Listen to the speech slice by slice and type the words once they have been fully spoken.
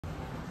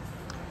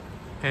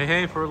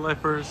Hey,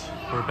 4Lifers.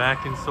 We're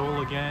back in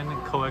Seoul again, in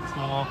COEX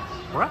Mall.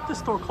 We're at this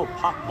store called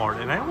Pop Mart,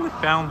 and I only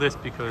found this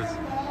because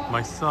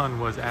my son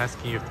was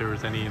asking if there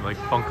was any like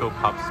Funko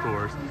Pop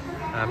stores.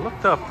 And I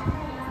looked up,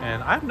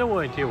 and I have no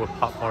idea what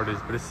Pop Mart is,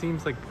 but it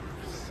seems like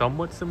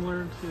somewhat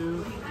similar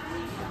to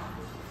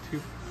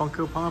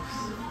Funko Pops.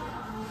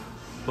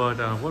 But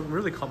what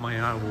really caught my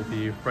eye will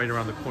be right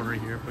around the corner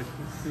here. But you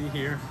can see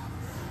here,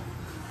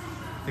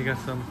 they got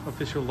some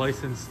official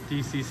licensed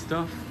DC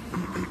stuff.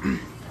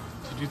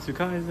 Jujutsu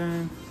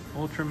Kaisen,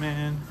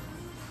 Ultraman.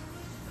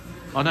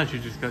 Oh, not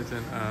Jujutsu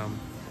Kaisen,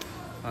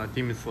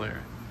 Demon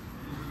Slayer.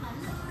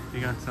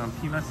 You got some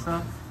Pima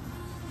stuff.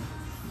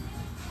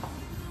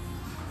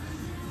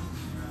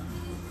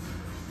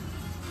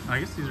 I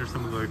guess these are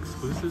some of the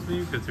exclusives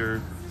maybe because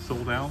they're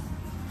sold out.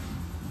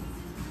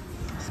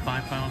 Spy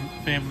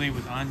Family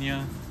with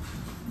Anya,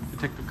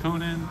 Detective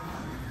Conan.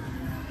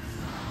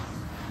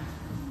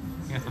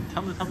 You got some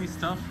Teletubby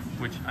stuff,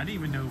 which I didn't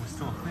even know was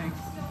still a thing.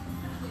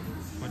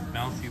 What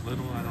Bouncy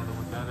Little, I don't know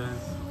what that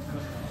is.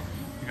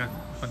 You got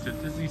a bunch of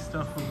Disney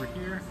stuff over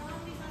here.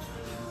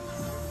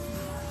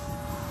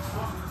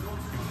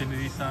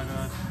 Infinity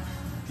Saga,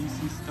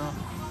 DC stuff,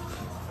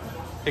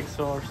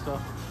 Pixar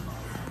stuff.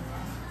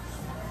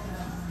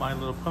 My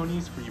Little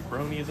Ponies for you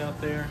bronies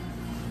out there.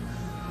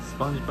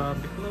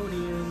 SpongeBob,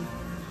 Nickelodeon.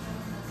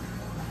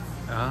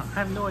 I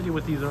have no idea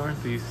what these are.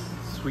 These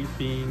sweet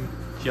bean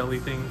jelly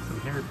things, some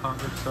Harry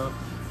Potter stuff,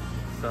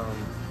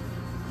 some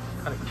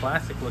kind of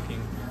classic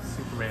looking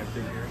Superman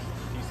figures,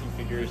 DC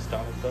figures,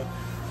 style stuff.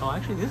 Oh,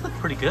 actually, these look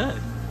pretty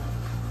good.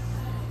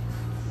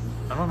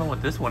 I don't know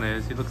what this one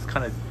is. It looks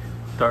kind of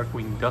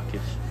Darkwing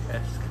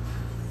Duckish-esque.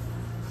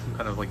 Some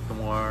kind of like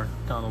noir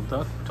Donald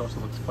Duck, which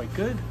also looks quite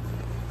good.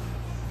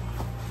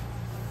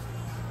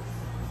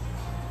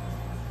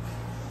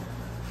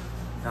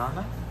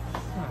 Donna?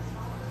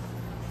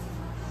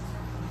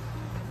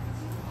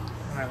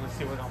 Alright, let's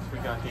see what else we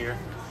got here.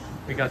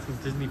 We got some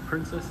Disney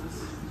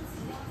princesses.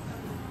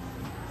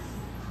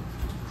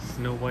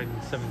 Snow White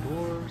and Seven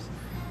Dwarfs.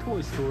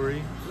 Toy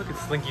Story. Look at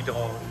Slinky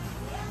Dog.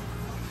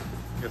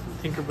 We got some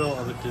Tinkerbell,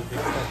 other Disney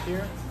stuff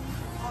here.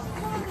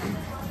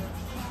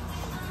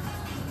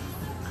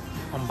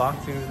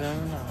 Unboxing zone. I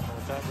don't know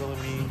what that really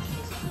means.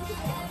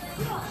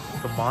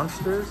 The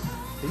monsters.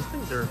 These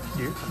things are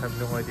cute. I have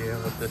no idea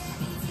what this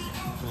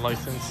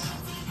license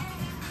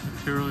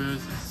material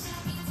is.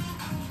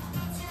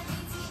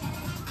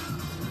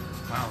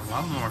 Wow, a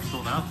lot of them are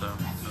sold out though,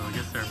 so I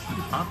guess they're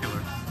pretty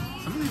popular.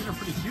 Some of these are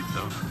pretty cute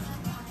though.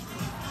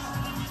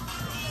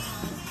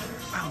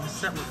 Wow, this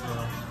set was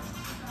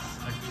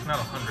like not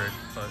 100,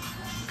 but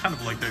kind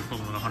of like the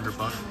equivalent of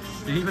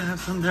 $100. They even have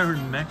some that are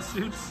in mech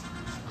suits.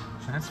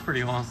 That's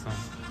pretty awesome.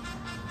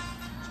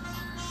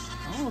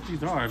 I don't know what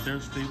these are. They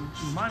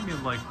remind me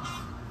of like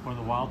where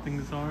the Wild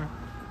Things are.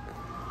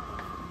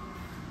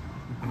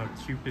 Kind of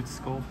Cupid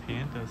Skull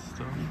Panda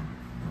stuff.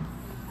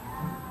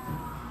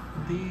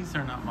 These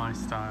are not my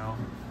style.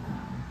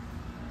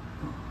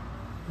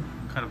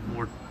 Kind of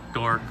more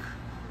dark,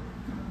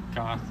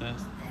 goth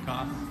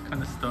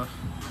kind of stuff.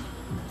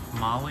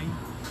 Molly.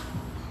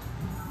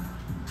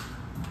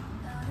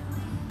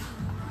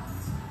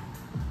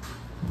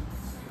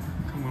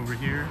 Come over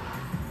here.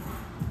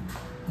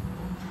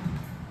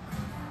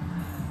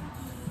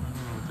 I don't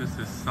know what this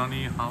is.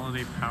 Sunny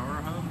Holiday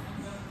Power Hub.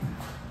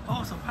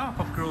 Oh, so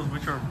Powerpuff Girls,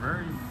 which are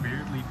very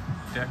weirdly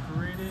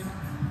decorated,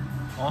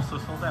 also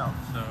sold out.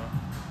 So,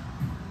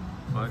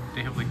 but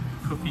they have like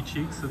puffy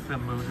cheeks. Look at that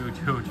Mojo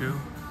Jojo.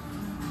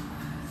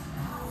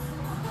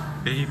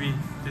 Baby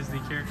Disney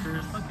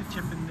characters. Look at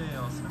Chip and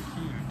Dale, so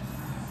cute.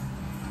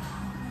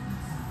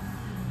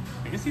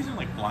 I guess these are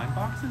like blind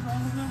boxes, all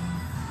of them.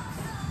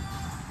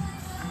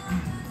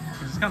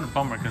 Which is kind of a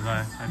bummer because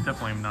I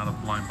definitely am not a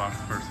blind box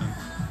person.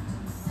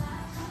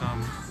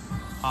 Some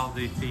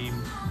holiday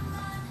themed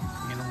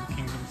Animal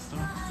Kingdom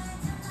stuff.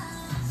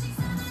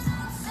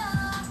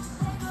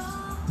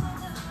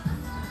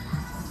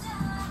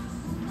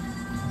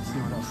 Let's see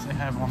what else they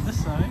have on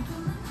this side.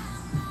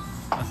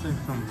 I think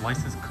some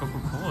licensed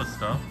Coca-Cola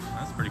stuff.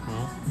 That's pretty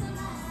cool.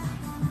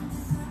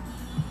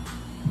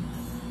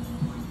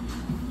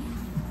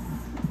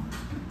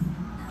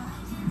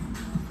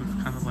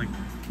 It's kind of like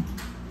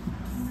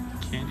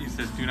candy. It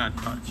says do not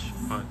touch,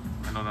 but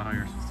I don't know how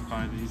you're supposed to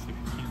buy these if you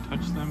can't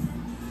touch them.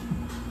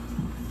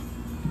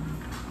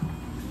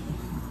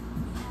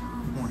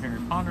 More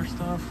Harry Potter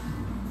stuff.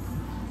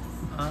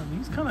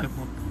 These kind of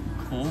look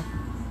cool.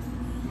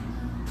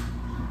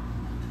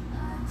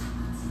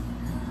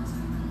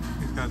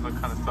 These guys look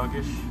kind of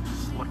thuggish.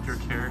 Select your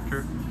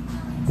character.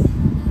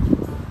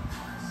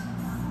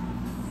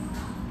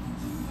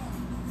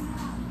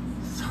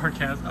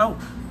 Sarcasm. Oh,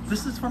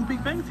 this is from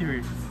Big Bang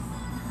Theory.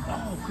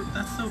 Oh,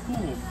 that's so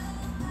cool.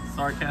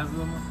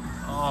 Sarcasm.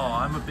 Oh,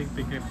 I'm a big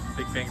Bang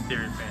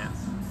Theory fan.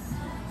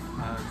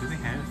 Do they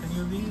have any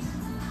of these?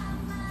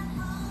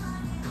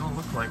 They don't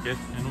look like it.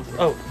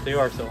 Oh, they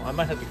are, so I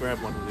might have to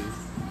grab one of these.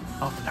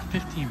 Oh, for that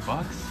 $15?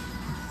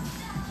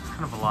 It's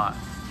kind of a lot.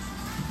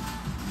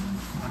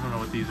 I don't know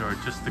what these are,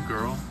 just the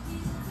girl.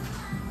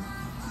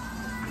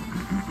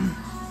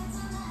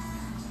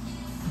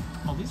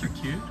 Oh, these are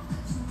cute.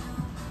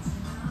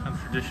 Kind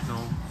of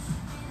traditional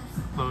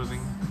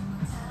clothing.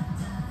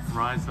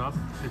 Rise up.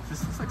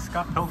 This looks like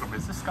Scott Pilgrim.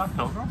 Is this Scott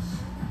Pilgrim?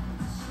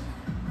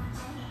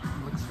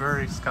 Looks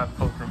very Scott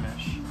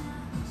Pilgrim-ish.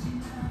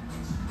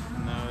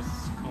 No,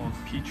 it's called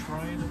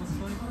Paik4Life, it looks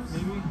like,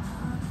 maybe?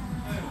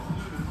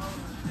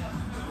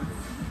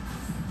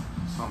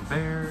 Some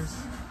bears.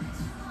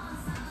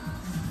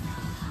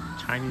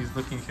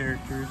 Chinese-looking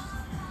characters.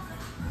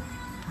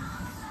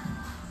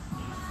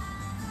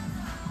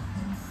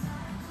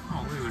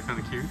 Oh, these are kind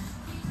of cute.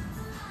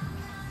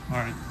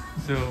 Alright,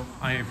 so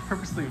I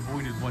purposely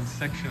avoided one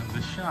section of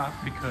the shop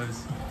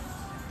because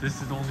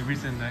this is the only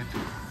reason that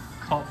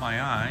caught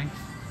my eye.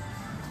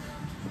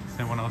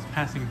 So when I was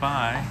passing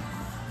by,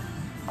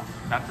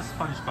 not the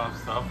SpongeBob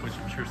stuff, which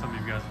I'm sure some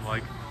of you guys will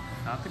like,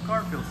 not the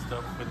Garfield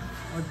stuff, but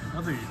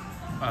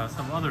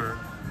some other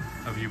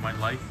of you might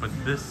like, but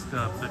this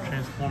stuff, the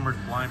Transformers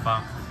blind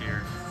boxes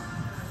here,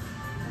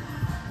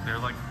 they're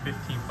like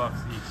 15 bucks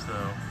each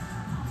though,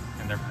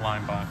 and they're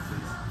blind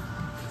boxes.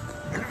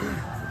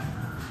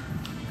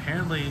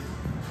 Apparently,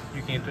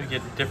 you can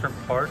get different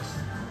parts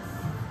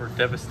for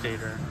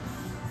Devastator.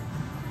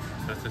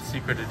 So it's a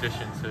secret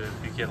edition, so if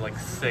you get like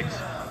 6,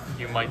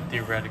 you might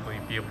theoretically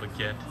be able to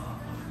get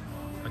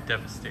a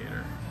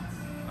Devastator.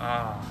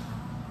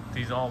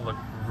 These all look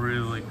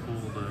really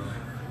cool though.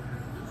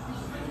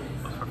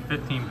 But for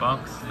 15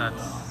 bucks,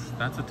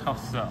 that's a tough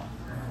sell.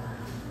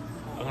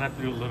 I'm gonna have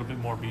to do a little bit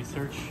more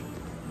research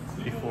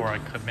before I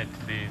commit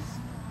to these.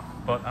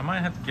 But I might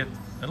have to get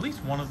at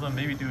least one of them,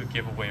 maybe do a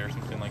giveaway or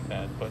something like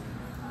that. But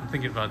I'm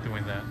thinking about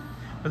doing that.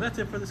 But that's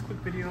it for this quick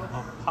video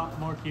of Pop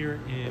Mart here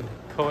in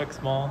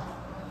COEX Mall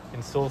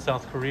in Seoul,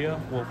 South Korea.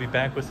 We'll be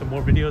back with some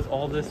more videos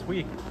all this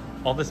week,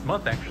 all this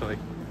month actually.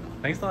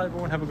 Thanks a lot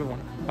everyone, have a good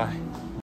one. Bye.